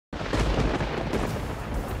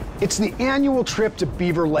It's the annual trip to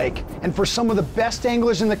Beaver Lake, and for some of the best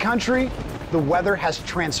anglers in the country, the weather has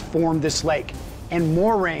transformed this lake, and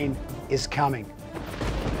more rain is coming.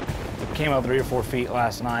 It came up 3 or 4 feet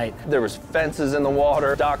last night. There was fences in the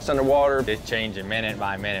water, docks underwater. It's changing minute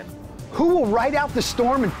by minute. Who will ride out the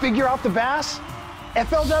storm and figure out the bass?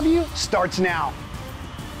 FLW starts now.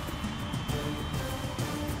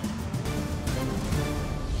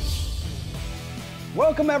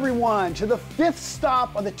 Welcome everyone to the 5th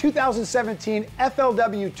stop on the 2017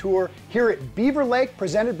 FLW Tour here at Beaver Lake,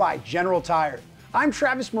 presented by General Tire. I'm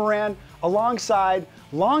Travis Moran, alongside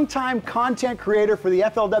longtime content creator for the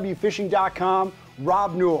FLWfishing.com,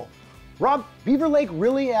 Rob Newell. Rob, Beaver Lake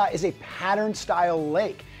really is a pattern style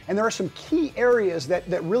lake, and there are some key areas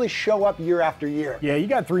that really show up year after year. Yeah, you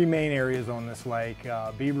got 3 main areas on this lake.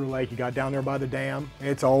 Beaver Lake, you got down there by the dam.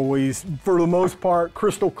 It's always, for the most part,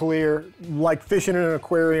 crystal clear, like fishing in an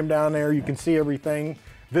aquarium down there. You can see everything.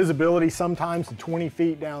 Visibility sometimes to 20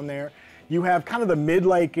 feet down there. You have kind of the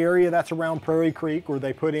mid-lake area, that's around Prairie Creek, where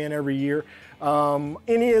they put in every year.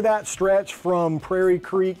 Any of that stretch from Prairie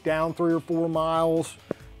Creek down 3 or 4 miles,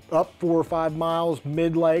 up 4 or 5 miles,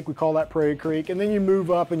 mid-lake, we call that Prairie Creek, and then you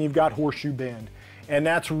move up and you've got Horseshoe Bend. And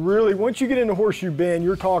that's really, once you get into Horseshoe Bend,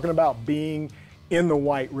 you're talking about being in the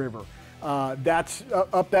White River. That's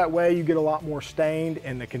up that way, you get a lot more stained,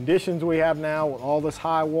 and the conditions we have now with all this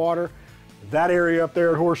high water, that area up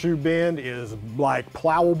there at Horseshoe Bend is like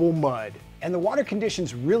plowable mud. And the water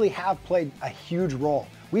conditions really have played a huge role.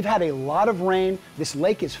 We've had a lot of rain. This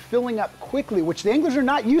lake is filling up quickly, which the anglers are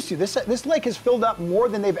not used to. This lake has filled up more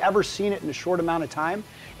than they've ever seen it in a short amount of time.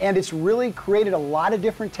 And it's really created a lot of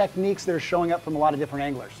different techniques that are showing up from a lot of different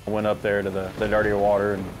anglers. I went up there to the dirtier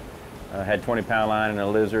water and had 20-pound line and a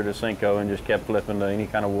lizard, a Cinco, and just kept flipping to any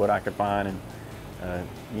kind of wood I could find, and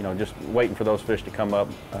you know, just waiting for those fish to come up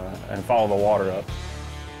and follow the water up.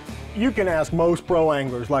 You can ask most pro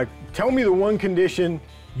anglers, like, tell me the one condition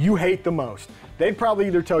you hate the most. They'd probably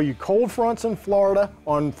either tell you cold fronts in Florida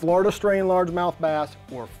on Florida strain largemouth bass,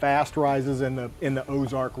 or fast rises in the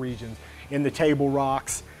Ozark regions, in the Table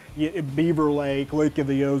Rocks, Beaver Lake, Lake of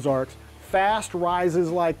the Ozarks. Fast rises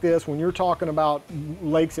like this, when you're talking about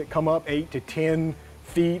lakes that come up 8 to 10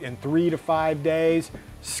 feet in 3 to 5 days,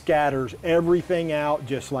 scatters everything out,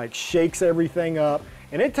 just like shakes everything up.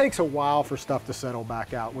 And it takes a while for stuff to settle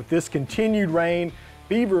back out. With this continued rain,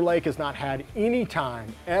 Beaver Lake has not had any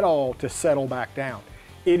time at all to settle back down.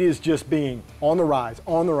 It is just being on the rise,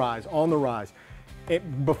 on the rise, on the rise.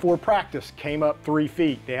 Before practice, came up 3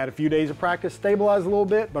 feet. They had a few days of practice, stabilized a little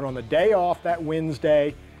bit, but on the day off, that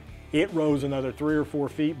Wednesday, it rose another 3 or 4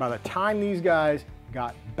 feet. By the time these guys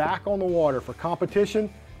got back on the water for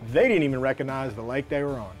competition, they didn't even recognize the lake they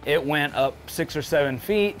were on. It went up 6 or 7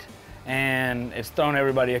 feet, and it's thrown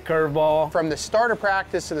everybody a curveball. From the start of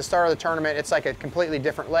practice to the start of the tournament, it's like a completely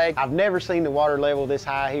different lake. I've never seen the water level this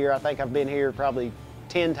high here. I think I've been here probably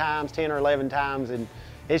 10 or 11 times, and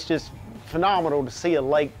it's just phenomenal to see a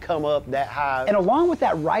lake come up that high. And along with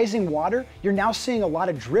that rising water, you're now seeing a lot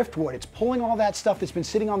of driftwood. It's pulling all that stuff that's been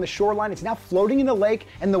sitting on the shoreline. It's now floating in the lake,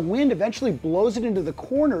 and the wind eventually blows it into the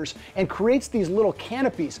corners and creates these little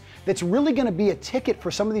canopies that's really going to be a ticket for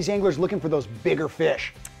some of these anglers looking for those bigger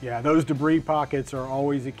fish. Yeah, those debris pockets are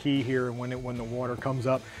always a key here when the water comes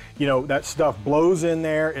up. You know, that stuff blows in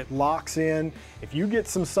there, it locks in. If you get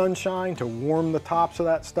some sunshine to warm the tops of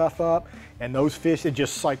that stuff up, and those fish, it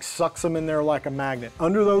just like sucks them in there like a magnet.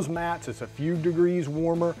 Under those mats, it's a few degrees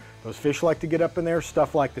warmer. Those fish like to get up in there.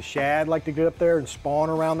 Stuff like the shad like to get up there and spawn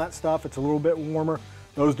around that stuff. It's a little bit warmer.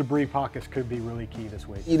 Those debris pockets could be really key this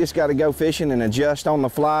week. You just got to go fishing and adjust on the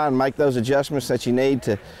fly and make those adjustments that you need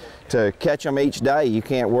to catch them each day. You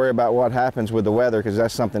can't worry about what happens with the weather, because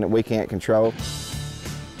that's something that we can't control.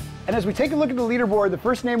 And as we take a look at the leaderboard, the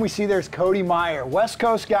first name we see there is Cody Meyer, West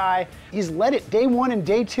Coast guy. He's led it day 1 and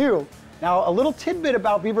day 2. Now, a little tidbit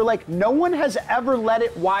about Beaver Lake, no one has ever led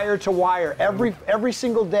it wire to wire every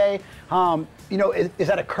single day. You know, is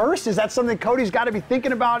that a curse? Is that something Cody's got to be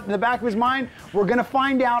thinking about in the back of his mind? We're going to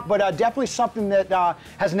find out, but definitely something that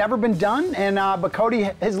has never been done. And but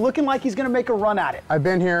Cody is looking like he's going to make a run at it. I've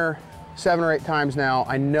been here 7 or 8 times now.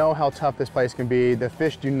 I know how tough this place can be. The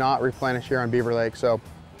fish do not replenish here on Beaver Lake, so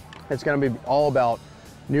it's going to be all about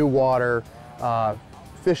new water,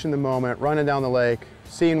 fish in the moment, running down the lake,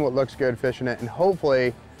 seeing what looks good, fishing it, and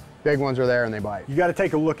hopefully big ones are there and they bite. You got to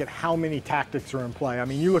take a look at how many tactics are in play. I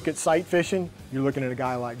mean, you look at sight fishing, you're looking at a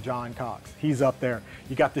guy like John Cox. He's up there.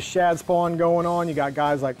 You got the shad spawn going on. You got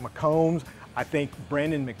guys like McCombs. I think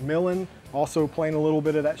Brandon McMillan also playing a little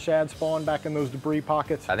bit of that shad spawn back in those debris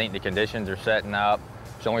pockets. I think the conditions are setting up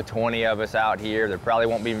There's only 20 of us out here. There probably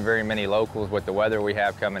won't be very many locals with the weather we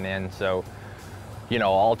have coming in. So, you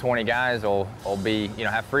know, all 20 guys will be, you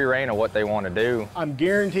know, have free reign of what they want to do. I'm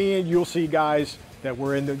guaranteeing you'll see guys that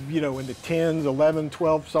were in the, you know, in the 10s, 11,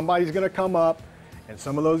 12. Somebody's going to come up, and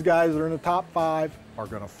some of those guys that are in the top 5 are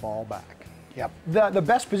going to fall back. Yep. The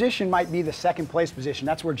best position might be the second place position.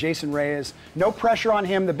 That's where Jason Ray is. No pressure on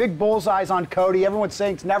him. The big bullseye's on Cody. Everyone's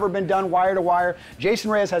saying it's never been done wire to wire.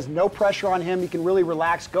 Jason Reyes has no pressure on him. He can really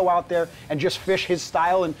relax, go out there and just fish his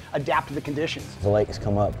style and adapt to the conditions. The lake has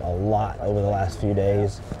come up a lot over the last few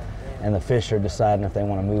days, and the fish are deciding if they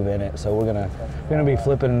want to move in it. So we're gonna be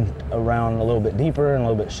flipping around a little bit deeper and a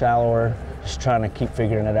little bit shallower, just trying to keep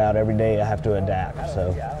figuring it out. Every day I have to adapt.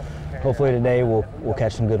 So hopefully today we'll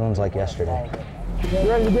catch some good ones like yesterday. You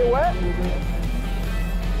ready to get wet?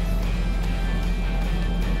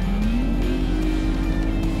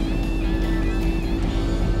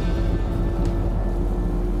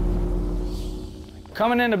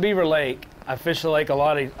 Coming into Beaver Lake, I fished the lake a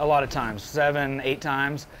lot of times, 7, 8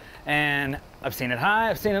 times, and I've seen it high,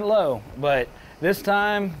 I've seen it low, but this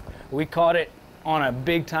time we caught it on a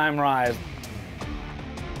big time rise.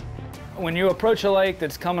 When you approach a lake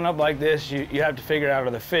that's coming up like this, you have to figure out,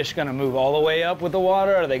 are the fish gonna move all the way up with the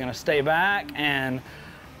water? Are they gonna stay back? And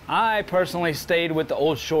I personally stayed with the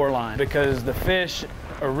old shoreline because the fish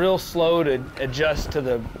are real slow to adjust to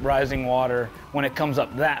the rising water when it comes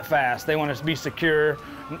up that fast. They want to be secure,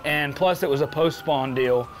 and plus it was a post-spawn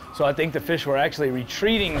deal, so I think the fish were actually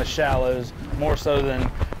retreating the shallows more so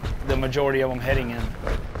than the majority of them heading in.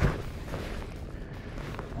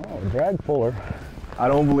 Oh, drag puller. I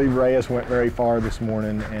don't believe Reyes went very far this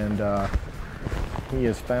morning, and he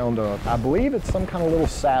has found I believe it's some kind of little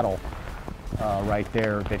saddle right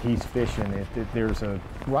there that he's fishing. There's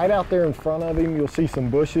right out there in front of him, you'll see some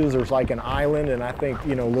bushes. There's like an island, and I think,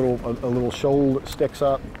 you know, a little shoal that sticks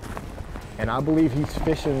up. And I believe he's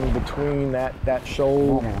fishing between that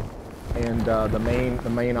shoal and the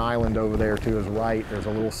main island over there to his right. There's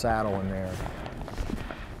a little saddle in there.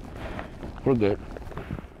 We're good.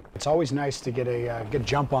 It's always nice to get a good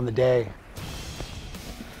jump on the day.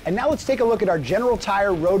 And now let's take a look at our General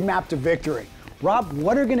Tire roadmap to victory. Rob,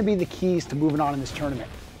 what are going to be the keys to moving on in this tournament?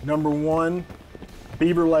 Number 1,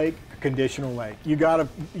 Beaver Lake, conditional lake. You gotta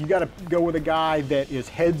go with a guy that is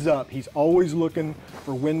heads up. He's always looking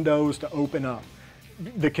for windows to open up.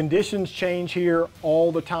 The conditions change here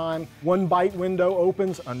all the time. One bite window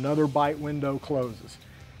opens, another bite window closes.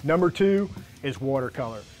 Number 2 is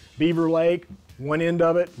watercolor. Beaver Lake, one end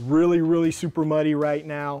of it, really super muddy right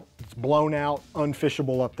now. It's blown out,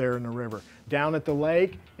 unfishable up there in the river. Down at the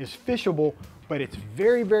lake is fishable, but it's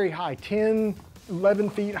very high, 10, 11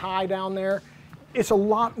 feet high down there. It's a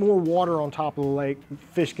lot more water on top of the lake,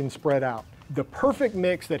 fish can spread out. The perfect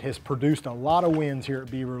mix that has produced a lot of wins here at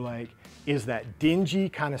Beaver Lake is that dingy,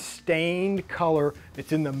 kind of stained color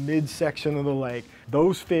that's in the midsection of the lake.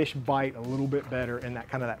 Those fish bite a little bit better in that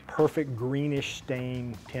kind of that perfect greenish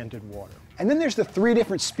stain tinted water. And then there's the 3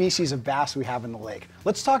 different species of bass we have in the lake.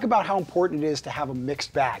 Let's talk about how important it is to have a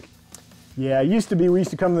mixed bag. Yeah, we used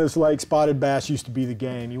to come to this lake, spotted bass used to be the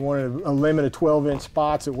game. You wanted a limit of 12-inch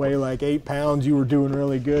spots that weigh like 8 pounds, you were doing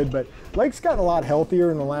really good. But lake's gotten a lot healthier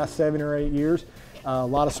in the last 7 or 8 years. A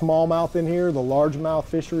lot of smallmouth in here. The largemouth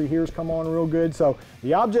fishery here's come on real good. So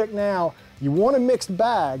the object now, you want a mixed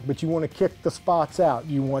bag, but you want to kick the spots out.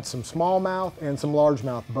 You want some smallmouth and some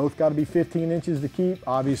largemouth. Both got to be 15 inches to keep.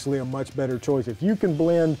 Obviously a much better choice. If you can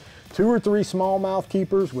blend 2 or 3 smallmouth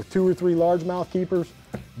keepers with 2 or 3 largemouth keepers,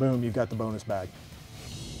 boom, you've got the bonus bag.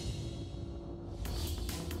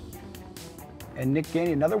 And Nick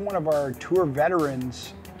Gainey, another one of our tour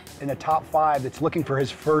veterans in the top 5 that's looking for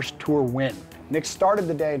his first tour win. Nick started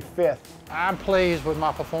the day in 5th. I'm pleased with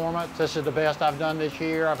my performance. This is the best I've done this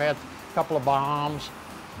year. I've had a couple of bombs.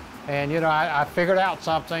 And, you know, I figured out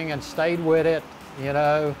something and stayed with it. You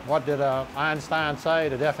know, what did Einstein say?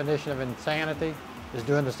 The definition of insanity is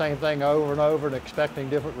doing the same thing over and over and expecting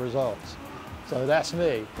different results. So that's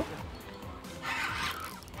me.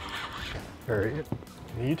 Period.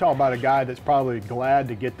 You talk about a guy that's probably glad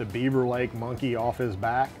to get the Beaver Lake monkey off his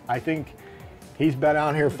back. I think he's been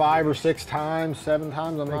out here 5 or 6 times, 7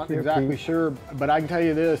 times, I'm not exactly sure. But I can tell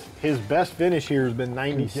you this, his best finish here has been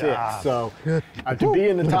 96. So to be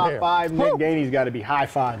in the top 5, Nick Gainey's got to be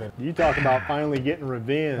high-fiving. You talk about finally getting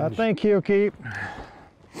revenge. I think he'll keep.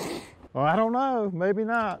 Well, I don't know, maybe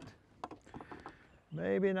not.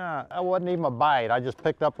 Maybe not. That wasn't even a bite. I just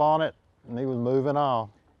picked up on it and he was moving on.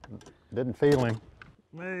 Didn't feel him.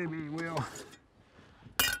 Maybe we'll.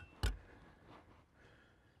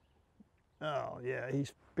 Oh yeah,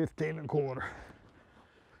 he's 15 1/4.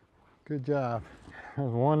 Good job.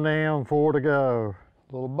 There's 1 down, 4 to go.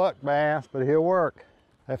 Little buck bass, but he'll work.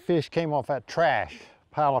 That fish came off that trash,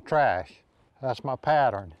 pile of trash. That's my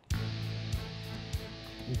pattern.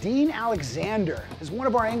 Dean Alexander is one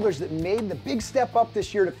of our anglers that made the big step up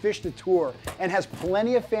this year to fish the tour and has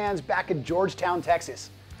plenty of fans back in Georgetown,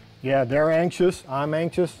 Texas. Yeah, they're anxious, I'm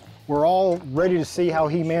anxious. We're all ready to see how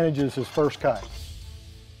he manages his first cut.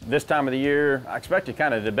 This time of the year, I expected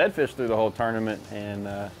kind of to bedfish through the whole tournament,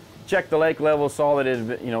 and checked the lake level, saw that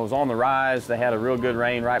it was on the rise. They had a real good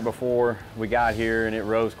rain right before we got here, and it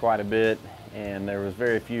rose quite a bit. And there was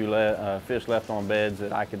very few fish left on beds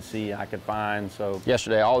that I could see, I could find. So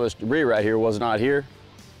yesterday, all this debris right here was not here.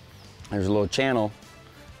 There's a little channel,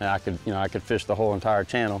 and I could fish the whole entire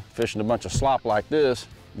channel. Fishing a bunch of slop like this,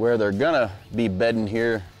 where they're gonna be bedding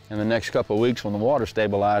here in the next couple of weeks when the water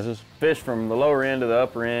stabilizes. Fished from the lower end to the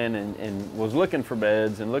upper end, and was looking for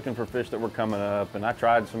beds and looking for fish that were coming up. And I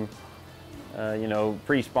tried some,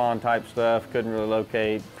 pre-spawn type stuff. Couldn't really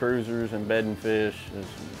locate. Cruisers and bedding fish is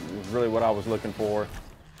really what I was looking for.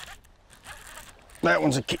 That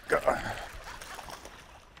one's a keep going.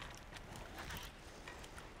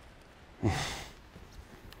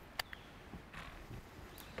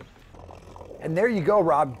 And there you go,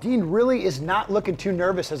 Rob. Dean really is not looking too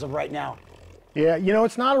nervous as of right now. Yeah,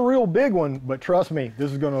 it's not a real big one, but trust me,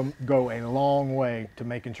 this is gonna go a long way to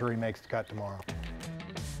making sure he makes the cut tomorrow.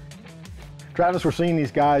 Travis, we're seeing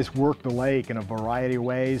these guys work the lake in a variety of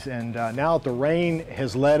ways, and now that the rain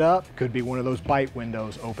has let up, could be one of those bite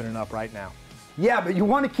windows opening up right now. Yeah, but you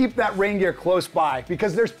want to keep that rain gear close by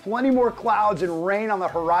because there's plenty more clouds and rain on the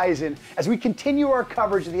horizon as we continue our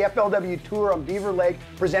coverage of the FLW Tour on Beaver Lake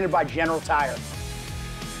presented by General Tire.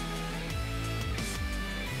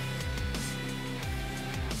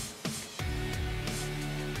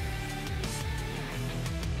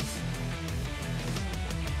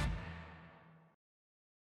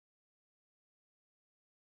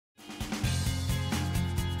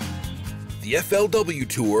 The FLW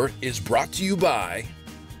Tour is brought to you by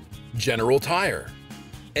General Tire.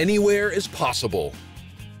 Anywhere is possible.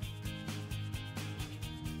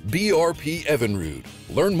 BRP Evinrude.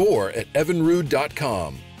 Learn more at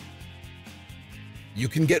evinrude.com. You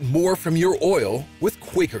can get more from your oil with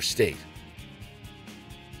Quaker State.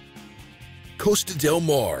 Costa Del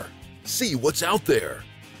Mar. See what's out there.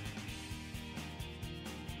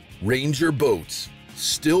 Ranger Boats.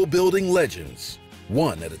 Still building legends,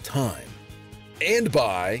 one at a time. And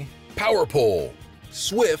by Power Pole.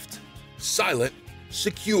 Swift, silent,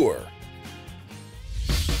 secure.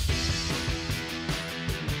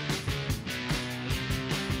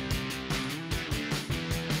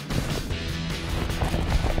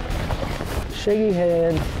 Shaggy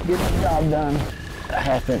head, getting the job done. A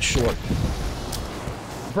half-inch short.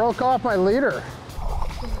 Broke off my leader.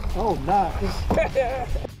 Oh,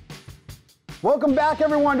 nice. Welcome back,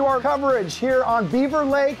 everyone, to our coverage here on Beaver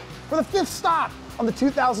Lake for the 5th stop on the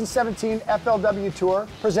 2017 FLW Tour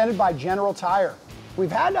presented by General Tire. We've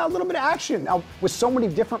had a little bit of action. Now, with so many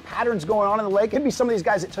different patterns going on in the lake, it could be some of these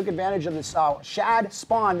guys that took advantage of this shad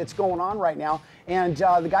spawn that's going on right now. And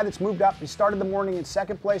the guy that's moved up, he started the morning in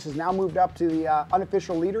 2nd place, has now moved up to the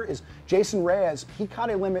unofficial leader, is Jason Reyes. He caught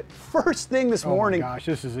a limit first thing this morning. Oh my gosh,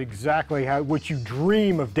 this is exactly what you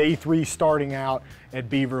dream of day 3 starting out at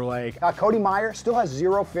Beaver Lake. Cody Meyer still has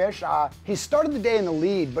 0 fish. He started the day in the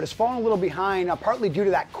lead, but has fallen a little behind, partly due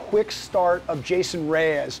to that quick start of Jason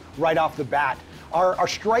Reyes right off the bat. Our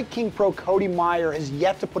Strike King pro Cody Meyer has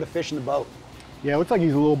yet to put a fish in the boat. Yeah, it looks like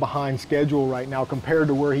he's a little behind schedule right now compared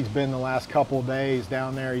to where he's been the last couple of days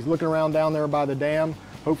down there. He's looking around down there by the dam.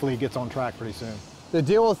 Hopefully he gets on track pretty soon. The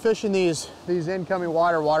deal with fishing these incoming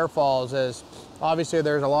waterfalls is obviously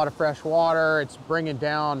there's a lot of fresh water. It's bringing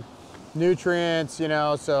down nutrients,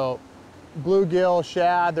 so bluegill,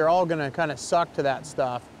 shad, they're all gonna kind of suck to that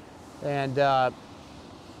stuff. And, and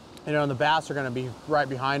the bass are gonna be right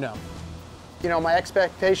behind them. My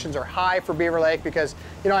expectations are high for Beaver Lake because,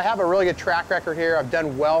 I have a really good track record here. I've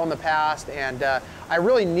done well in the past, and I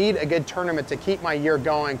really need a good tournament to keep my year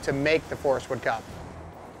going to make the Forest Wood Cup.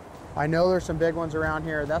 I know there's some big ones around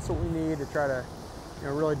here. That's what we need to try to,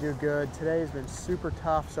 really do good. Today's been super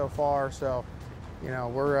tough so far, so,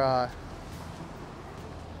 we're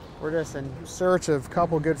just in search of a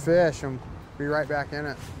couple good fish and be right back in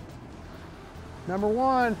it. Number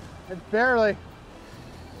 1, it's barely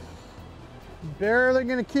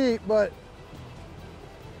gonna keep, but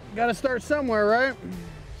gotta start somewhere, right?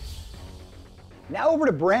 Now over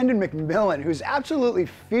to Brandon McMillan, who's absolutely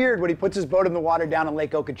feared when he puts his boat in the water down in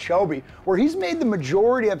Lake Okeechobee, where he's made the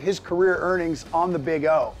majority of his career earnings on the Big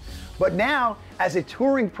O. But now, as a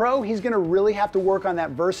touring pro, he's gonna really have to work on that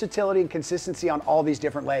versatility and consistency on all these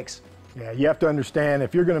different lakes. Yeah, you have to understand,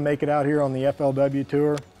 if you're gonna make it out here on the FLW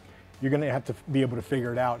Tour, you're gonna have to be able to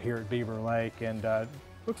figure it out here at Beaver Lake, and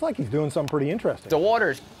looks like he's doing something pretty interesting. The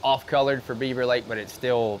water's off-colored for Beaver Lake, but it's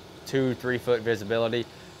still 2-3 foot visibility.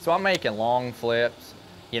 So I'm making long flips.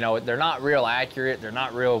 You know, they're not real accurate, they're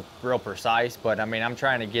not real precise, but I mean, I'm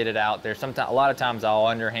trying to get it out there. Sometimes, a lot of times I'll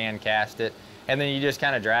underhand cast it, and then you just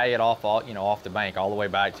kind of drag it off, you know, off the bank all the way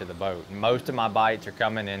back to the boat. And most of my bites are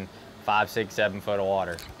coming in 5, 6, 7 foot of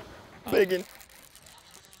water. Biggin.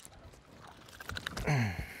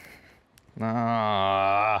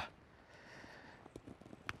 Ah.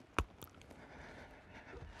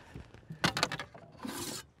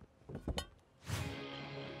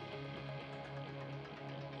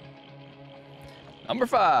 Number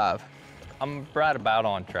 5. I'm right about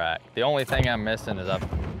on track. The only thing I'm missing is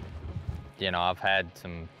I've had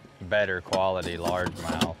some better quality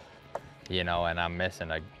largemouth, you know, and I'm missing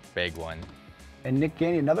a big one. And Nick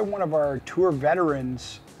Gainey, another one of our tour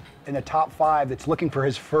veterans in the top 5 that's looking for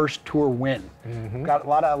his first tour win. Got a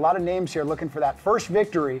lot of names here looking for that first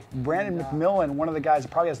victory. Brandon McMillan, one of the guys that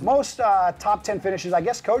probably has the most top 10 finishes. I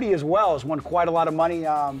guess Cody as well has won quite a lot of money,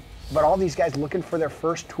 but all these guys looking for their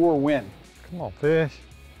first tour win. Come on, fish.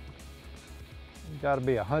 Got to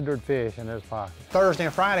be 100 fish in this pocket. Thursday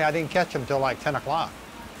and Friday, I didn't catch them till like 10 o'clock.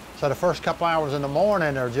 So the first couple hours in the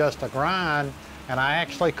morning are just a grind, and I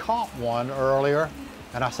actually caught one earlier,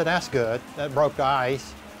 and I said, that's good. That broke the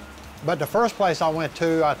ice. But the first place I went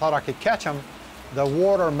to, I thought I could catch them. The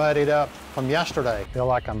water muddied up from yesterday. Feel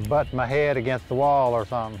like I'm butting my head against the wall or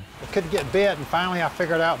something. I couldn't get bit, and finally I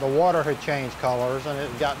figured out the water had changed colors, and it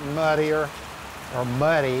had gotten muddier, or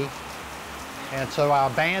muddy. And so I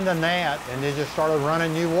abandoned that, and they just started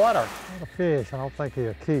running new water. Not a fish, I don't think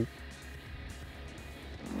he'll keep.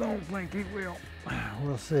 Don't think he will.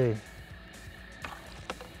 We'll see.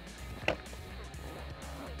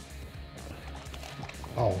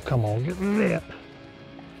 Oh, come on, get lit.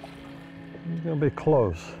 He's gonna be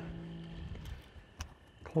close.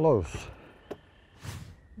 Close.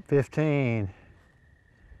 15.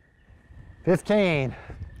 15.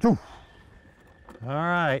 All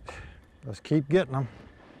right. Let's keep getting them.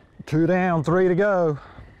 2 down, 3 to go.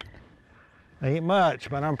 Ain't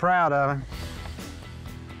much, but I'm proud of him.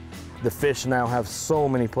 The fish now have so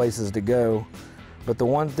many places to go, but the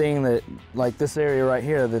one thing that, like this area right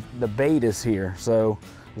here, the bait is here. So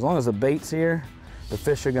as long as the bait's here, the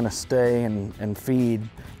fish are gonna stay and feed,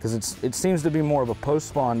 because it seems to be more of a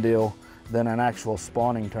post-spawn deal than an actual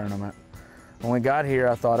spawning tournament. When we got here,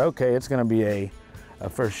 I thought, okay, it's gonna be a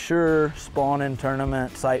for sure spawning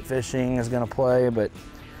tournament, sight fishing is gonna play, but it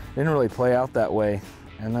didn't really play out that way.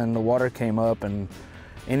 And then the water came up, and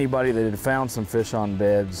anybody that had found some fish on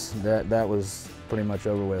beds, that was pretty much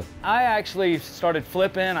over with. I actually started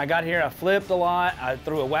flipping. I got here, I flipped a lot. I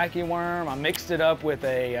threw a wacky worm. I mixed it up with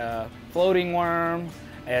a floating worm,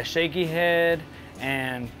 a shaky head,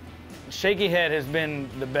 and shaky head has been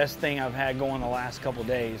the best thing I've had going the last couple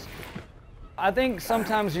days. I think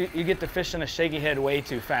sometimes you get to fishing a shaky head way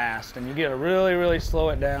too fast, and you get to really, really slow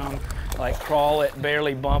it down, like crawl it,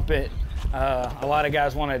 barely bump it. A lot of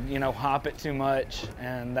guys want to, you know, hop it too much,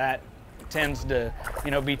 and that tends to,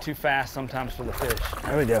 you know, be too fast sometimes for the fish.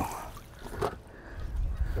 There we go.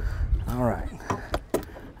 All right.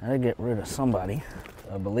 I had to get rid of somebody.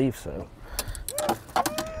 I believe so.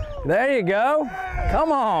 There you go.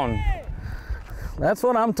 Come on. That's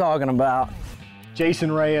what I'm talking about.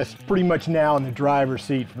 Jason Reyes pretty much now in the driver's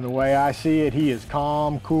seat. From the way I see it, he is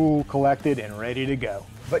calm, cool, collected, and ready to go.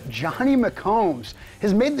 But Johnny McCombs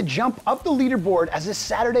has made the jump up the leaderboard as this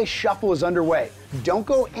Saturday shuffle is underway. Don't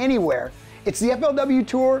go anywhere. It's the FLW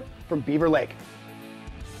Tour from Beaver Lake.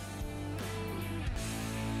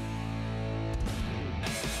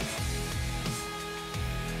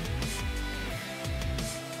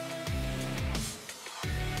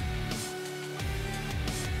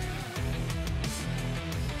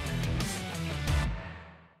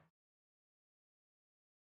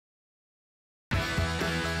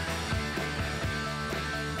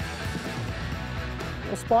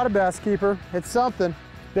 Spotted bass keeper. It's something.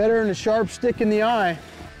 Better than a sharp stick in the eye.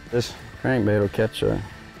 This crankbait will catch some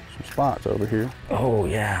spots over here. Oh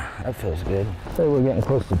yeah, that feels good. I think we're getting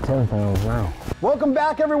close to 10 pounds now. Welcome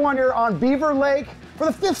back everyone here on Beaver Lake for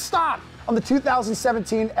the 5th stop on the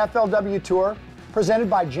 2017 FLW Tour presented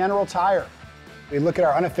by General Tire. We look at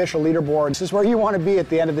our unofficial leaderboard. This is where you want to be at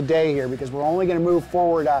the end of the day here, because we're only going to move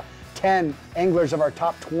forward 10 anglers of our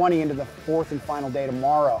top 20 into the 4th and final day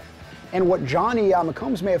tomorrow. And what Johnny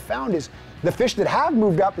McCombs may have found is the fish that have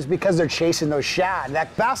moved up is because they're chasing those shad.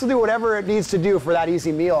 That bass will do whatever it needs to do for that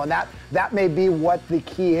easy meal, and that may be what the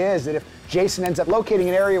key is, that if Jason ends up locating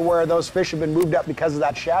an area where those fish have been moved up because of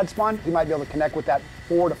that shad spawn, he might be able to connect with that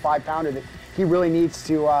 4 to 5 pounder that he really needs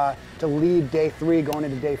to lead day 3 going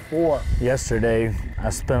into day 4. Yesterday, I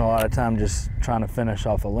spent a lot of time just trying to finish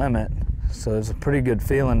off a limit. So it's a pretty good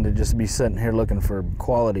feeling to just be sitting here looking for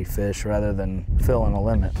quality fish rather than filling a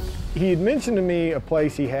limit. He had mentioned to me a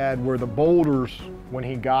place he had where the boulders, when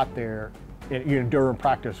he got there, during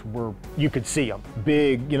practice, where you could see them.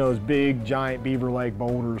 Big, those big, giant Beaver Lake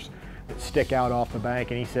boulders that stick out off the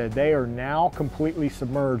bank. And he said they are now completely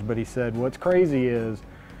submerged, but he said what's crazy is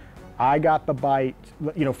I got the bite,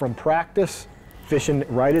 from practice, fishing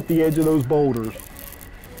right at the edge of those boulders,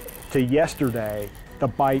 to yesterday, the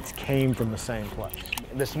bites came from the same place.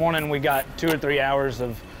 This morning we got 2 or 3 hours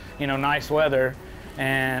of, nice weather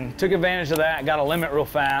and took advantage of that, got a limit real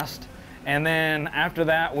fast. And then after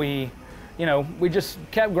that we just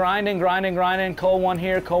kept grinding, cold one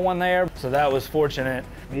here, cold one there. So that was fortunate.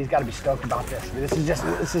 He's got to be stoked about this.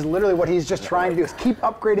 This is literally what he's just trying to do, is keep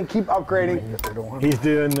upgrading. He's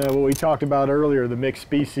doing what we talked about earlier, the mixed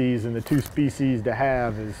species, and the 2 species to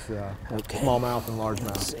have is smallmouth and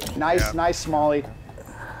largemouth. Nice smallie.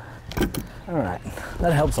 All right,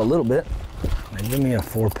 that helps a little bit. Now give me a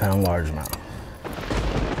 4-pound largemouth.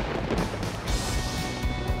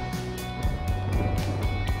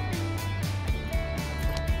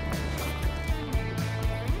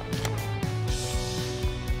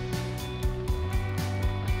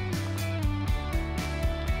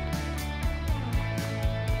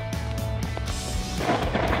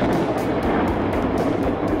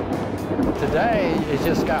 Today, it's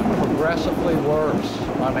just gotten progressively worse.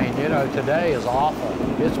 I mean, today is awful.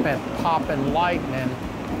 It's been popping lightning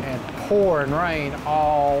and pouring rain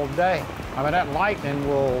all day. I mean, that lightning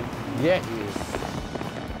will get you.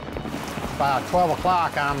 By 12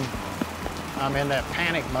 o'clock, I'm in that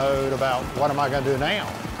panic mode about what am I going to do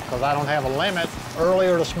now? Because I don't have a limit.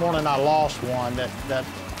 Earlier this morning, I lost one that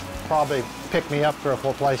probably picked me up 3 or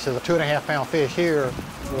 4 places. A 2.5 pound fish here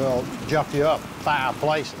will jump you up 5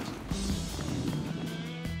 places.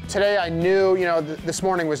 Today I knew, this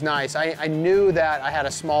morning was nice. I knew that I had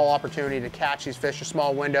a small opportunity to catch these fish, a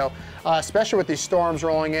small window, especially with these storms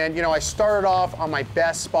rolling in. I started off on my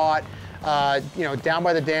best spot, down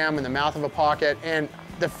by the dam in the mouth of a pocket, and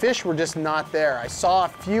the fish were just not there. I saw a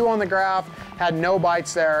few on the graph, had no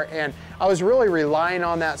bites there, and I was really relying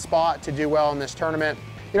on that spot to do well in this tournament.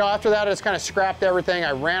 After that, I just kind of scrapped everything.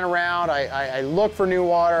 I ran around, I looked for new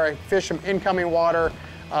water, I fished some incoming water,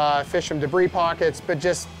 fished some debris pockets, but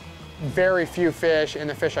just very few fish, and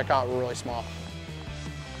the fish I caught were really small.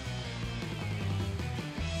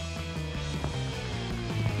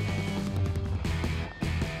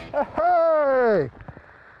 Hey!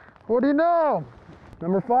 What do you know?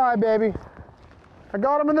 Number 5, baby. I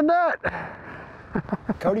got him in the net.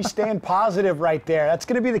 Cody's staying positive right there. That's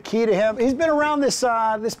going to be the key to him. He's been around this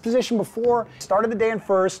position before. Started the day in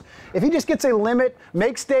first. If he just gets a limit,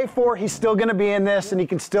 makes day 4, he's still going to be in this, and he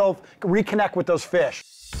can still reconnect with those fish.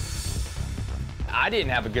 I didn't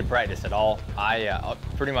have a good practice at all.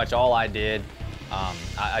 Pretty much all I did,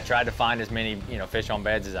 I tried to find as many fish on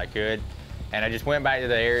beds as I could, and I just went back to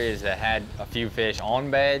the areas that had a few fish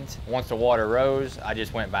on beds. Once the water rose, I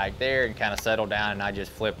just went back there and kind of settled down, and I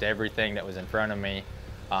just flipped everything that was in front of me,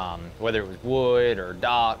 whether it was wood or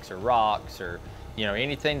docks or rocks or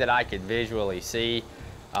anything that I could visually see,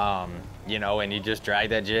 and you just drag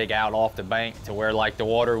that jig out off the bank to where like the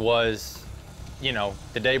water was,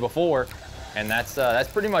 the day before. And that's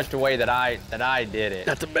pretty much the way that I did it.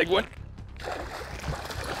 That's a big one.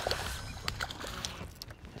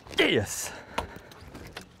 Yes.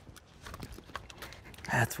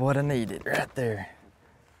 That's what I needed right there.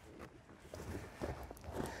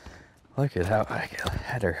 Look at how I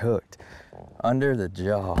had her hooked under the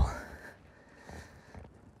jaw.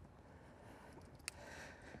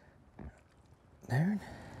 There.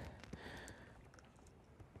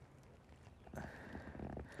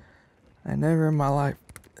 I never in my life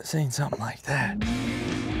seen something like that.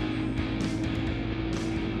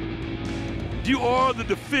 You are the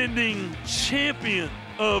defending champion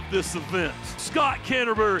of this event. Scott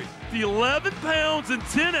Canterbury, the 11 pounds and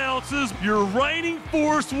 10 ounces, your reigning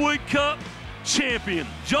Forest Wood Cup champion.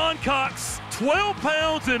 John Cox, 12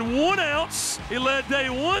 pounds and 1 ounce. He led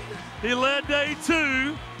day 1, he led day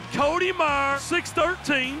 2. Cody Meyer,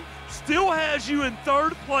 6'13", still has you in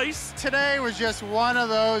 3rd place. Today was just one of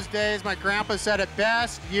those days. My grandpa said it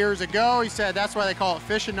best years ago. He said that's why they call it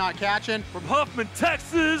fishing, not catching. From Huffman,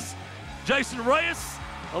 Texas, Jason Reyes,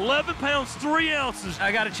 11 pounds, 3 ounces.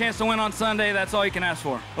 I got a chance to win on Sunday. That's all you can ask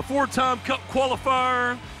for. A 4-time Cup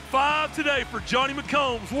qualifier. 5 today for Johnny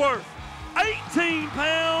McCombs, worth 18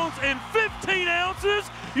 pounds and 15 ounces.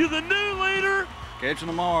 You're the new leader. Catching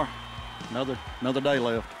tomorrow. Another day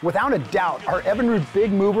left. Without a doubt, our Evinrude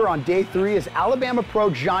big mover on day 3 is Alabama pro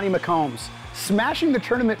Johnny McCombs, smashing the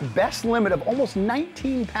tournament best limit of almost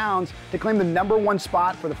 19 pounds to claim the #1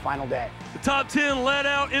 spot for the final day. The top 10 led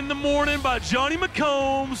out in the morning by Johnny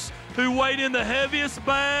McCombs, who weighed in the heaviest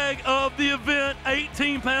bag of the event,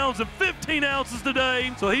 18 pounds and 15 ounces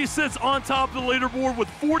today. So he sits on top of the leaderboard with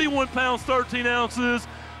 41 pounds, 13 ounces,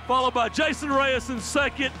 followed by Jason Reyes in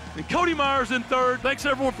second and Cody Myers in third. Thanks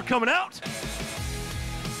everyone for coming out.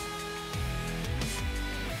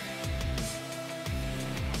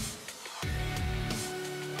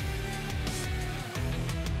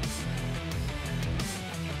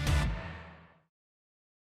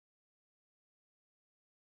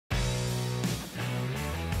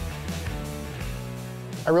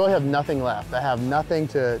 I really have nothing left. I have nothing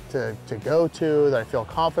to go to that I feel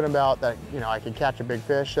confident about, that I can catch a big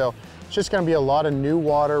fish. So it's just gonna be a lot of new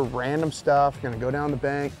water, random stuff, gonna go down the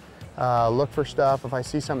bank, look for stuff. If I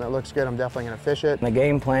see something that looks good, I'm definitely gonna fish it. The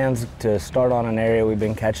game plan's to start on an area we've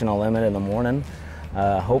been catching a limit in the morning.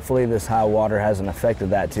 Hopefully this high water hasn't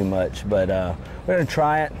affected that too much, but we're gonna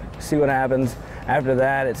try it, see what happens. After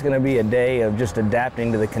that, it's gonna be a day of just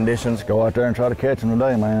adapting to the conditions. Go out there and try to catch them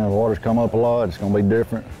today, man. The water's come up a lot. It's gonna be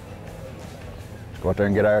different. Just go out there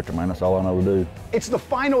and get after, man. That's all I know to do. It's the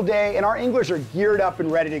final day, and our anglers are geared up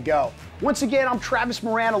and ready to go. Once again, I'm Travis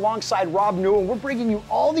Moran alongside Rob Newell, and we're bringing you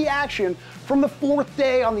all the action from the 4th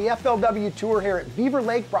day on the FLW Tour here at Beaver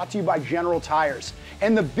Lake, brought to you by General Tires.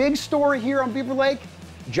 And the big story here on Beaver Lake,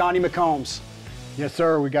 Johnny McCombs. Yes,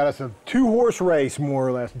 sir. We got us a 2-horse race, more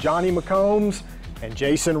or less. Johnny McCombs and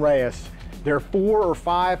Jason Reyes. They're 4 or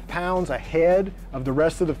 5 pounds ahead of the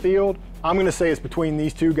rest of the field. I'm going to say it's between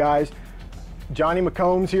these two guys. Johnny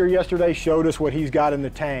McCombs here yesterday showed us what he's got in the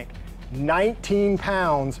tank. 19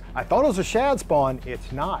 pounds. I thought it was a shad spawn.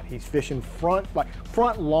 It's not. He's fishing front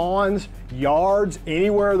lawns, yards,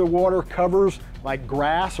 anywhere the water covers like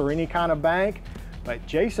grass or any kind of bank. But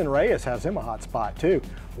Jason Reyes has him a hot spot too.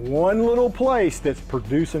 One little place that's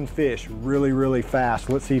producing fish really, really fast.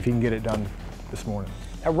 Let's see if he can get it done this morning.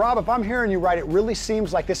 Now, Rob, if I'm hearing you right, it really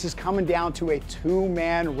seems like this is coming down to a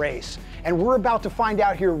 2-man race. And we're about to find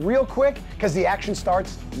out here real quick, because the action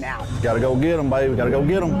starts now. Gotta go get them, baby. Gotta go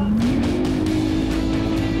get them.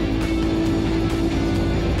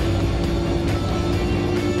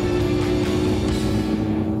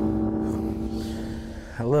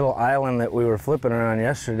 A little island that we were flipping around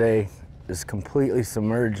yesterday is completely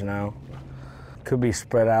submerged now. Could be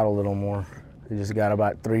spread out a little more. They just got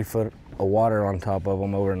about 3 foot of water on top of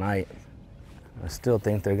them overnight. I still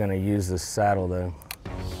think they're gonna use this saddle though.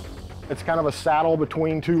 It's kind of a saddle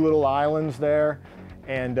between 2 little islands there.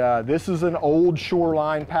 And this is an old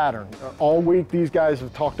shoreline pattern. All week, these guys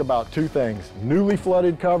have talked about 2 things: newly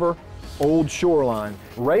flooded cover, old shoreline.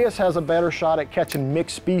 Reyes has a better shot at catching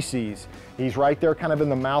mixed species. He's right there kind of in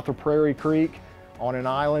the mouth of Prairie Creek on an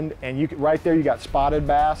island. And right there, you got spotted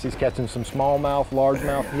bass. He's catching some smallmouth,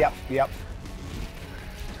 largemouth. Yep.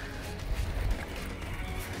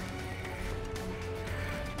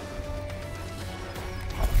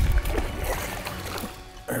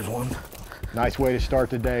 There's one. Nice way to start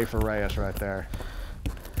the day for Reyes right there.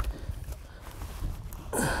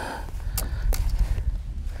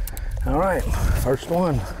 All right, first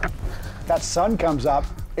one. That sun comes up,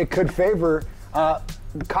 it could favor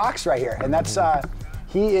Cox right here. And that's,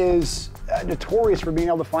 he is notorious for being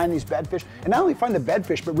able to find these bedfish. And not only find the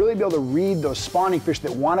bedfish, but really be able to read those spawning fish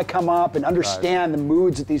that want to come up and understand the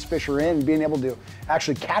moods that these fish are in, and being able to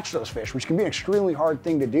actually catch those fish, which can be an extremely hard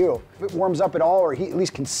thing to do. If it warms up at all, or he at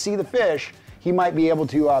least can see the fish, he might be able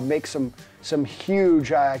to make some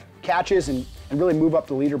huge catches and really move up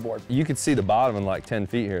the leaderboard. You could see the bottom in like 10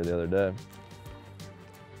 feet here the other day.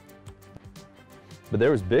 But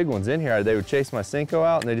there was big ones in here. They would chase my Cinco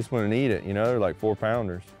out and they just wouldn't eat it, you know? They're like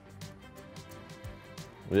 4-pounders.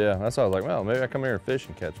 Yeah, that's why I was like, well, maybe I come here and fish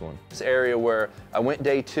and catch one. This area where I went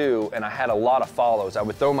day 2 and I had a lot of follows. I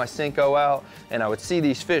would throw my Cinco out and I would see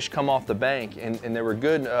these fish come off the bank, and they were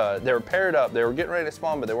good, they were paired up. They were getting ready to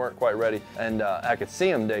spawn, but they weren't quite ready. And I could see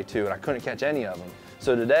them day 2 and I couldn't catch any of them.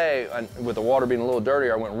 So today, with the water being a little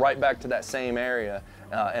dirtier, I went right back to that same area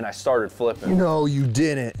and I started flipping. No, you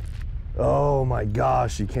didn't. Oh my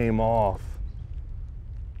gosh, you came off.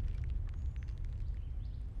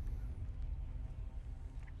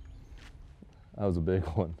 That was a big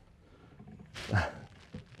one. That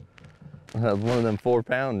was one of them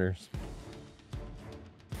 4-pounders.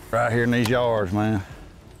 Right here in these yards, man.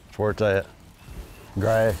 That's where it's at.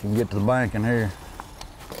 Grass, you can get to the bank in here.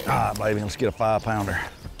 All right, baby, let's get a 5-pounder.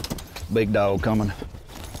 Big dog coming.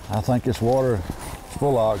 I think this water is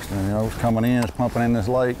full of oxygen, you know, it's coming in, it's pumping in this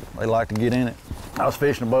lake. They like to get in it. I was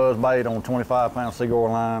fishing a buzz bait on a 25-pound Seaguar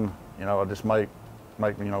line. You know, I just make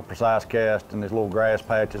you know, precise cast in these little grass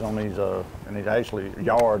patches on these, and these actually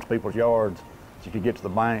yards, people's yards, so you could get to the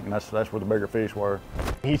bank, and that's where the bigger fish were.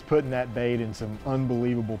 He's putting that bait in some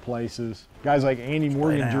unbelievable places. Guys like Andy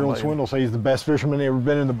Morgan, Gerald Swindle say he's the best fisherman they've ever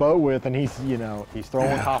been in the boat with, and he's, you know, he's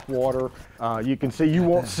throwing top water. You can see, you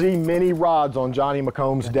won't see many rods on Johnny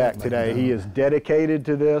McComb's deck today. He is dedicated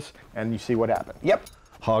to this, and you see what happened. Yep.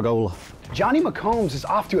 Hogola. Johnny McCombs is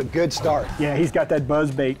off to a good start. Yeah, he's got that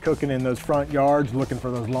buzz bait cooking in those front yards, looking for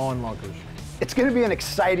those lawn lunkers. It's going to be an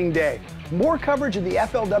exciting day. More coverage of the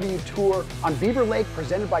FLW Tour on Beaver Lake,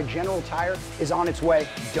 presented by General Tire, is on its way.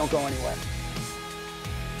 Don't go anywhere.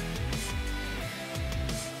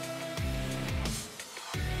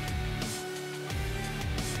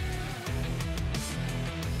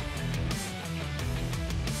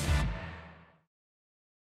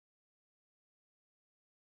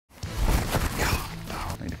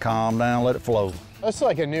 Need to calm down, let it flow. It's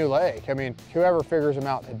like a new lake. I mean, whoever figures them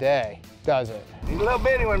out today does it. He's a little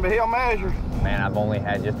bitty one, but he'll measure. Man, I've only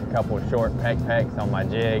had just a couple of short pecks on my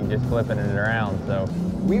jig, just flipping it around, so.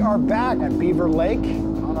 We are back at Beaver Lake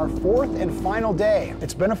on our 4th and final day.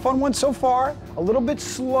 It's been a fun one so far, a little bit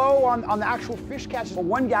slow on the actual fish catches. But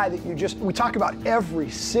one guy that we talk about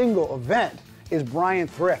every single event is Brian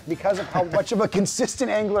Thrift, because of how much of a consistent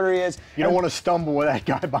angler he is. You don't want to stumble with that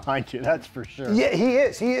guy behind you, that's for sure. Yeah, he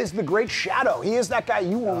is. He is the great shadow. He is that guy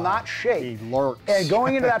you will not shake. He lurks. And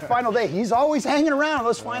going into that final day, he's always hanging around on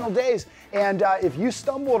those final days. And if you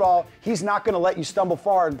stumble at all, he's not going to let you stumble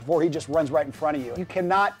far before he just runs right in front of you. You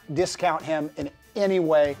cannot discount him in any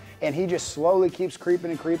way, and he just slowly keeps creeping,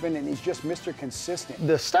 and he's just Mr. Consistent.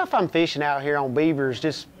 The stuff I'm fishing out here on Beaver is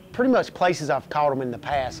just pretty much places I've caught them in the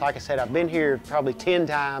past. Like I said, I've been here probably 10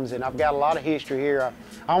 times, and I've got a lot of history here.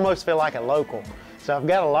 I almost feel like a local. So I've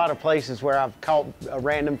got a lot of places where I've caught a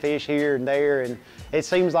random fish here and there, and it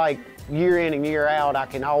seems like year in and year out, I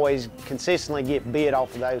can always consistently get bit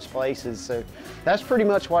off of those places. So that's pretty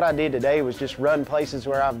much what I did today, was just run places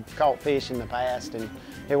where I've caught fish in the past, and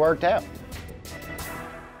it worked out.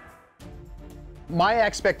 My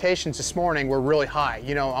expectations this morning were really high.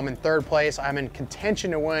 You know, I'm in 3rd place. I'm in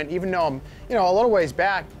contention to win, even though I'm, you know, a little ways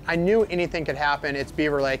back. I knew anything could happen. It's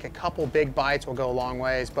Beaver Lake. A couple big bites will go a long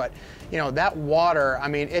ways, but you know, that water, I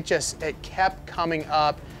mean, it kept coming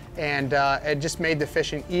up, and it just made the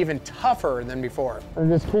fishing even tougher than before.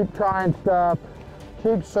 And just keep trying stuff,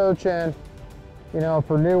 keep searching, you know,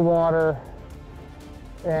 for new water,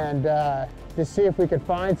 and just see if we could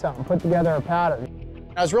find something, put together a pattern.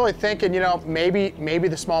 I was really thinking, you know, maybe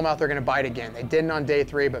the smallmouth are going to bite again. They didn't on day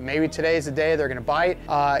 3, but maybe today's the day they're going to bite,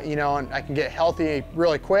 you know, and I can get healthy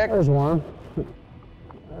really quick. There's one.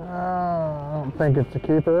 I don't think it's a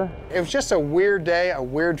keeper. It was just a weird day, a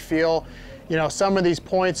weird feel. You know, some of these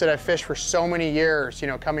points that I fished for so many years, you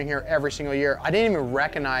know, coming here every single year, I didn't even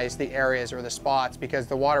recognize the areas or the spots because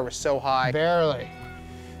the water was so high. Barely.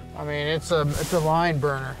 I mean, it's a line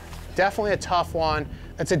burner. Definitely a tough one.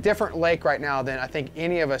 It's a different lake right now than I think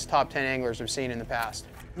any of us top 10 anglers have seen in the past.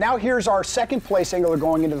 Now here's our 2nd place angler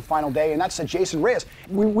going into the final day, and that's Jason Reyes.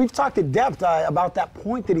 We've talked at depth about that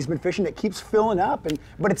point that he's been fishing that keeps filling up,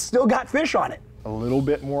 but it's still got fish on it. A little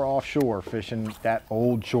bit more offshore, fishing that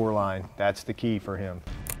old shoreline. That's the key for him.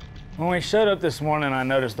 When we showed up this morning, I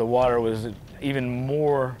noticed the water was even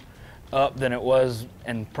more up than it was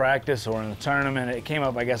in practice or in the tournament. It came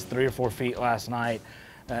up, I guess, 3 or 4 feet last night.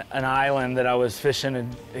 An island that I was fishing,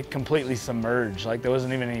 and it completely submerged. Like, there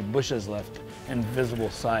wasn't even any bushes left in visible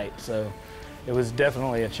sight. So it was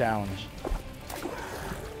definitely a challenge.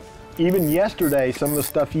 Even yesterday, some of the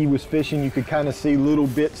stuff he was fishing, you could kind of see little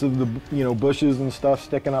bits of the, you know, bushes and stuff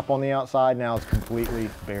sticking up on the outside. Now it's completely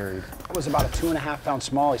buried. It was about a 2.5-pound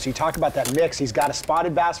smallie. So you talk about that mix. He's got a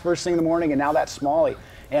spotted bass first thing in the morning, and now that smallie.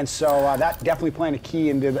 And so that definitely playing a key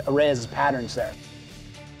into Reyes' patterns there.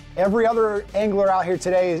 Every other angler out here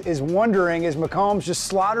today is wondering, is McCombs just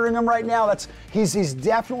slaughtering them right now? He's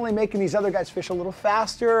definitely making these other guys fish a little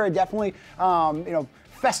faster, and definitely you know,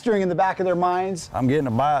 festering in the back of their minds. I'm getting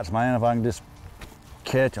the bites, man, if I can just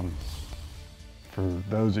catch them. For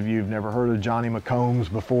those of you who've never heard of Johnny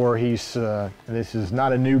McCombs before, this is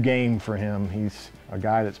not a new game for him. He's a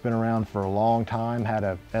guy that's been around for a long time, had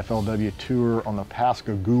a FLW Tour on the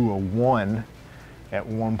Pascagoula 1 at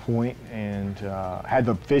one point, and had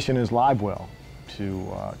the fish in his live well.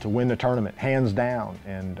 to win the tournament, hands down,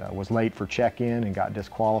 and was late for check-in and got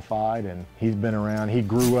disqualified. And he's been around. He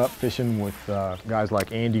grew up fishing with guys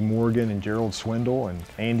like Andy Morgan and Gerald Swindle, and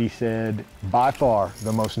Andy said, by far,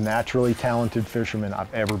 the most naturally talented fisherman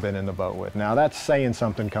I've ever been in the boat with. Now that's saying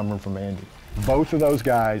something coming from Andy. Both of those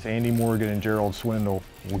guys, Andy Morgan and Gerald Swindle,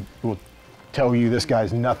 will tell you this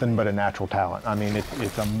guy's nothing but a natural talent. I mean,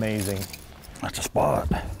 it's amazing. That's a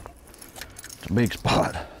spot. It's a big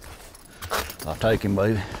spot. I'll take him,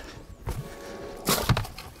 baby.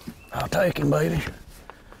 I'll take him, baby.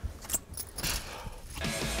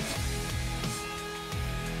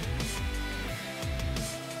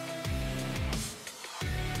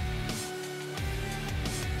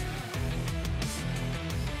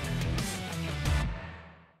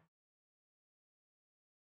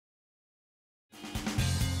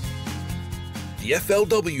 The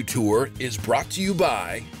FLW Tour is brought to you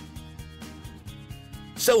by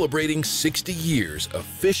celebrating 60 years of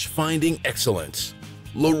fish finding excellence,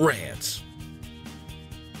 Lowrance.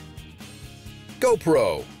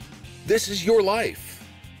 GoPro, this is your life.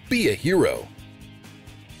 Be a hero.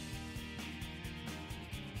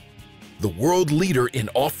 The world leader in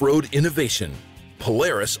off-road innovation,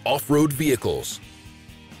 Polaris Off-Road Vehicles.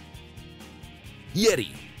 Yeti,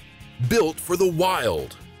 built for the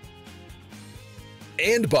wild.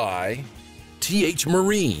 And by TH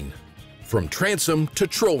Marine, from transom to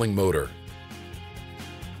trolling motor.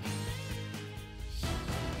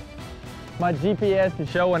 My GPS is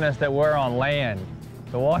showing us that we're on land.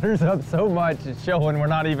 The water's up so much, it's showing we're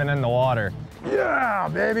not even in the water. Yeah,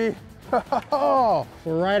 baby. We're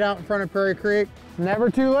right out in front of Prairie Creek. Never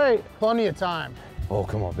too late, plenty of time. Oh,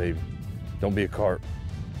 come on, baby. Don't be a carp.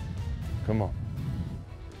 Come on.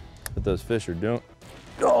 What those fish are doing.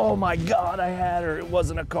 Oh my God, I had her. It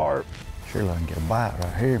wasn't a carp. Surely I can get a bite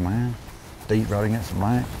right here, man. Deep right against the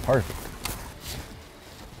bank. Perfect.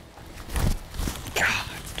 God.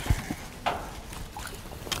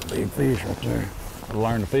 Big fish right there. If I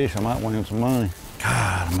learn to fish, I might win some money.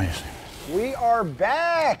 God, I miss him. We are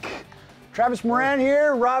back. Travis Moran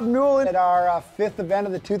here, Rob Newell at our fifth event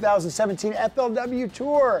of the 2017 FLW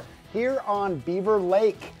Tour here on Beaver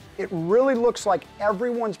Lake. It really looks like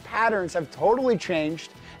everyone's patterns have totally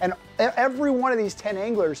changed, and every one of these 10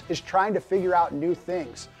 anglers is trying to figure out new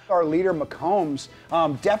things. Our leader, McCombs,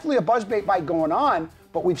 definitely a buzzbait bite going on,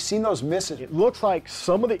 but we've seen those misses. It looks like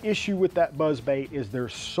some of the issue with that buzzbait is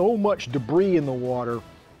there's so much debris in the water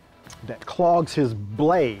that clogs his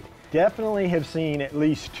blade. Definitely have seen at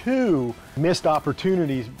least 2 missed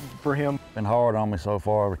opportunities for him. Been hard on me so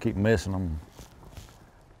far, we keep missing them.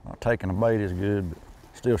 Not taking the bait is good, but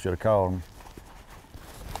still should have caught him.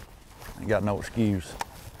 Ain't got no excuse.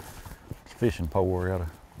 It's fishing poor, gotta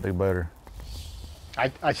do better.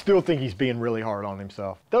 I still think he's being really hard on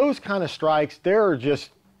himself. Those kind of strikes, there are just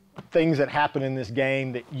things that happen in this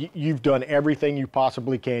game that you've done everything you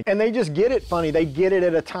possibly can. And they just get it funny. They get it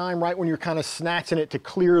at a time right when you're kind of snatching it to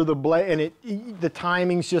clear the blade, and the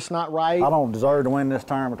timing's just not right. I don't deserve to win this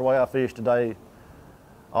tournament the way I fished today.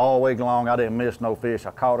 All week long, I didn't miss no fish.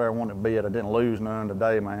 I caught everyone that bit. I didn't lose none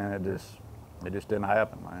today, man. It just didn't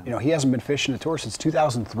happen, man. You know, he hasn't been fishing the tour since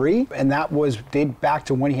 2003, and that was dated back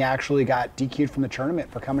to when he actually got DQ'd from the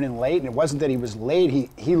tournament for coming in late. And it wasn't that he was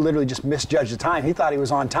late, he literally just misjudged the time. He thought he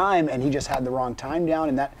was on time, and he just had the wrong time down,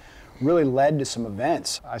 and that really led to some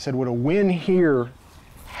events. I said, would a win here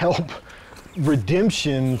help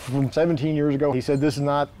redemption from 17 years ago? He said, this is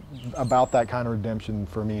not about that kind of redemption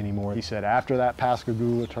for me anymore. He said, after that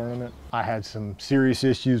Pascagoula tournament, I had some serious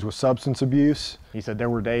issues with substance abuse. He said there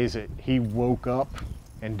were days that he woke up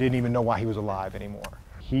and didn't even know why he was alive anymore.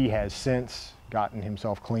 He has since gotten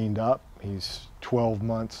himself cleaned up. He's 12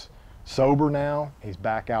 months sober now. He's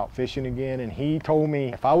back out fishing again, and he told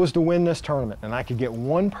me if I was to win this tournament and I could get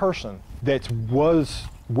one person that was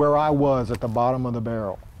where I was at the bottom of the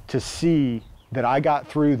barrel to see that I got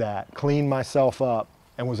through that, cleaned myself up,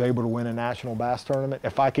 and was able to win a national bass tournament,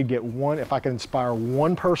 if I could inspire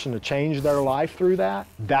one person to change their life through that,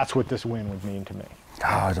 that's what this win would mean to me.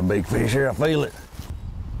 Oh, it's a big fish here, I feel it.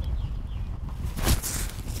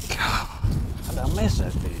 God, how did I miss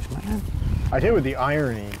that fish, man? I tell you what the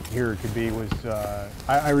irony here could be was,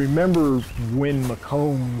 I remember when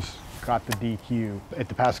McCombs got the DQ at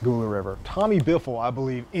the Pascagoula River. Tommy Biffle, I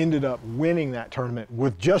believe, ended up winning that tournament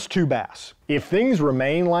with just 2 bass. If things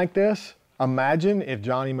remain like this, imagine if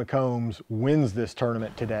Johnny McCombs wins this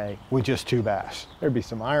tournament today with just 2 bass. There'd be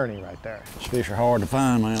some irony right there. These fish are hard to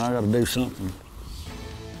find, man. I gotta do something.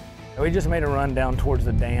 We just made a run down towards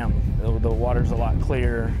the dam. The water's a lot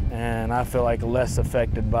clearer, and I feel like less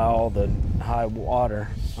affected by all the high water.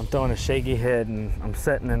 I'm throwing a shaky head, and I'm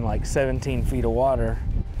sitting in like 17 feet of water,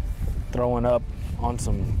 throwing up on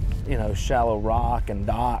some, you know, shallow rock and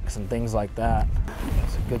docks and things like that.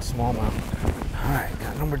 It's a good smallmouth. All right,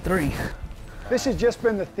 got number 3. This has just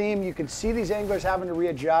been the theme. You can see these anglers having to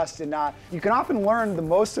readjust, and you can often learn the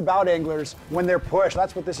most about anglers when they're pushed.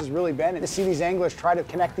 That's what this has really been, and to see these anglers try to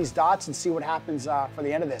connect these dots and see what happens for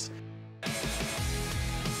the end of this.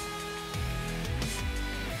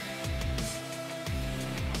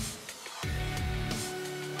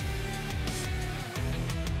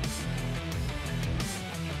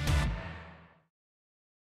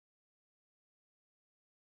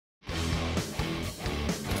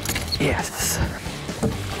 Yes.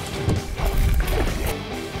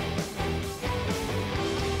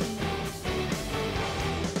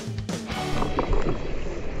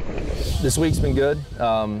 This week's been good.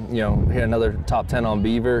 You know, hit another top 10 on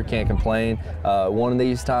beaver, can't complain. One of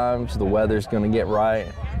these times, the weather's gonna get right,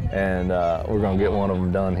 and we're gonna get one of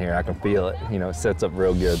them done here. I can feel it. You know, it sets up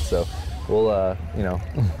real good. So we'll, you know,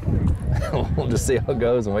 we'll just see how it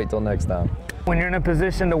goes and wait till next time. When you're in a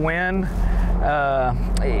position to win,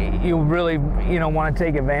 you really, you know, want to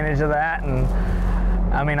take advantage of that. And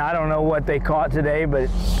I mean, I don't know what they caught today, but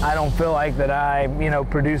I don't feel like that I, you know,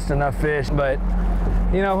 produced enough fish. But,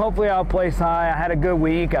 you know, hopefully I'll place high. I had a good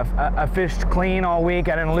week. I fished clean all week.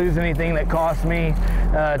 I didn't lose anything that cost me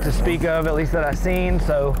to speak of, at least that I've seen.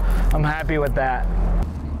 So I'm happy with that.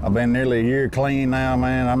 I've been nearly a year clean now,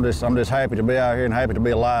 man. I'm just happy to be out here and happy to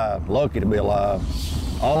be alive, lucky to be alive.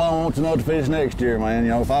 All I want to know to fish next year, man. You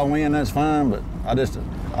know, if I win, that's fine, but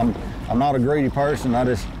I'm not a greedy person. I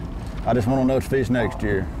just want to know to fish next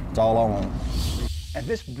year. That's all I want. And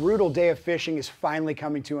this brutal day of fishing is finally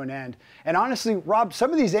coming to an end. And honestly, Rob,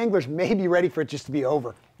 some of these anglers may be ready for it just to be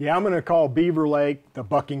over. Yeah, I'm going to call Beaver Lake the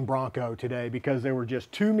bucking bronco today because there were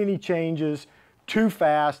just too many changes, too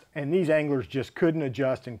fast, and these anglers just couldn't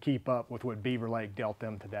adjust and keep up with what Beaver Lake dealt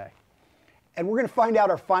them today. And we're going to find out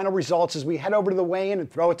our final results as we head over to the weigh-in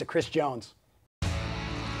and throw it to Chris Jones. All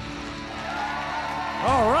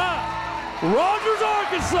right, Rogers,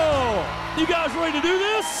 Arkansas. You guys ready to do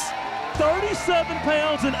this? 37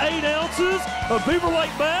 pounds and 8 ounces of Beaver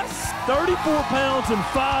Lake bass, 34 pounds and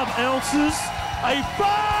 5 ounces, a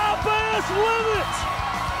 5 bass limit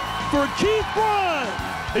for Keith Bryan.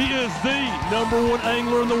 He is the #1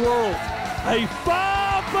 angler in the world. A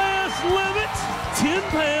 5 bass limit, 10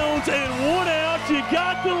 pounds and 1 ounce. You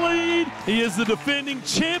got the lead. He is the defending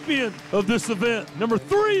champion of this event. Number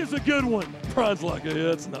 3 is a good one. Brian's like, yeah,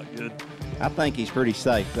 that's not good. I think he's pretty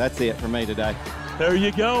safe. That's it for me today. There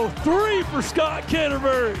you go. 3 for Scott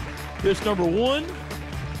Canterbury. Fish number 1.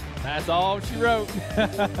 That's all she wrote.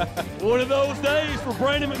 One of those days for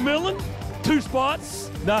Brandon McMillan. 2 spots.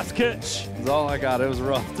 Nice catch. That's all I got. It was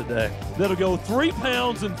rough today. That'll go 3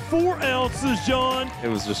 pounds and 4 ounces, John. It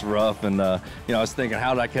was just rough, and you know, I was thinking,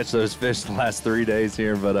 how did I catch those fish the last 3 days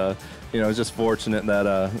here? But you know, it's just fortunate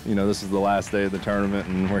that you know, this is the last day of the tournament,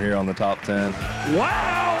 and we're here on the top 10.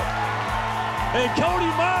 Wow! And Cody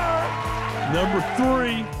Meyer, number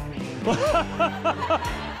 3,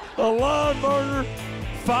 a line burner,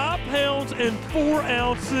 5 pounds and 4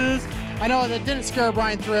 ounces. I know that didn't scare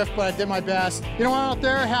Brian Thrift, but I did my best. You know, out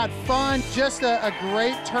there, had fun. Just a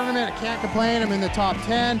great tournament. I can't complain. I'm in the top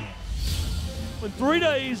 10. In 3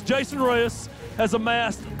 days, Jason Reyes has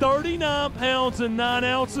amassed 39 pounds and 9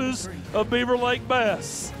 ounces of Beaver Lake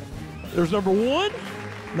bass. There's number 1,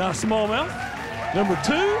 nice smallmouth. Number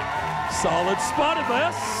 2, solid spotted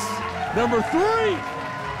bass. Number 3,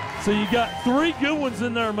 so you got 3 good ones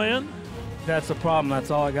in there, man. That's the problem.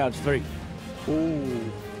 That's all I got is 3.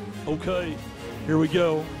 Ooh. Okay, here we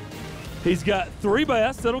go. He's got 3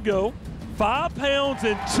 bass, that'll go. 5 pounds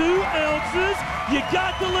and 2 ounces. You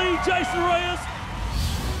got the lead, Jason Reyes.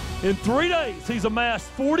 In 3 days, he's amassed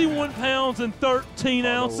 41 pounds and 13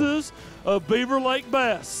 ounces of Beaver Lake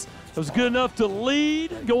bass. That was good enough to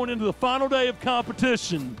lead going into the final day of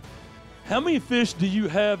competition. How many fish do you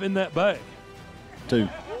have in that bag? 2.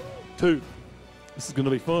 2. This is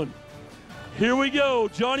gonna be fun. Here we go,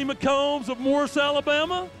 Johnny McCombs of Morris,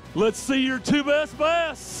 Alabama. Let's see your 2 best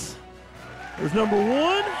bass. There's number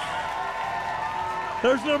 1.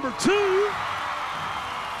 There's number 2.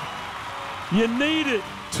 You need it.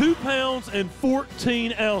 2 pounds and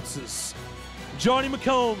 14 ounces. Johnny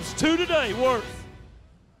McCombs, 2 today, worth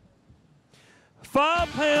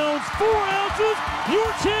 5 pounds, 4 ounces.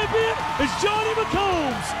 Your champion is Johnny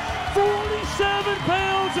McCombs. 47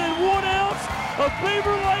 pounds and 1 ounce of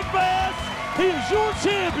Beaver Lake bass. He is your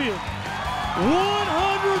champion.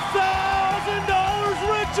 100 $100,000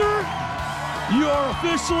 richer. You are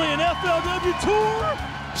officially an FLW Tour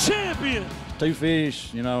champion. 2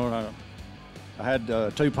 fish, you know, I had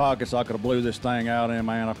 2 pockets I could have blew this thing out in,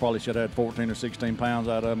 man. I probably should have had 14 or 16 pounds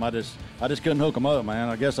out of them. I just couldn't hook them up, man.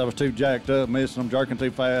 I guess I was too jacked up, missing them, jerking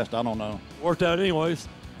too fast. I don't know. Worked out anyways.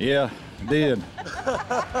 Yeah, it did.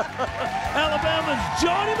 Alabama's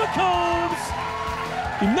Johnny McCombs.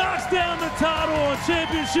 He knocks down the title on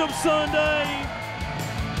Championship Sunday.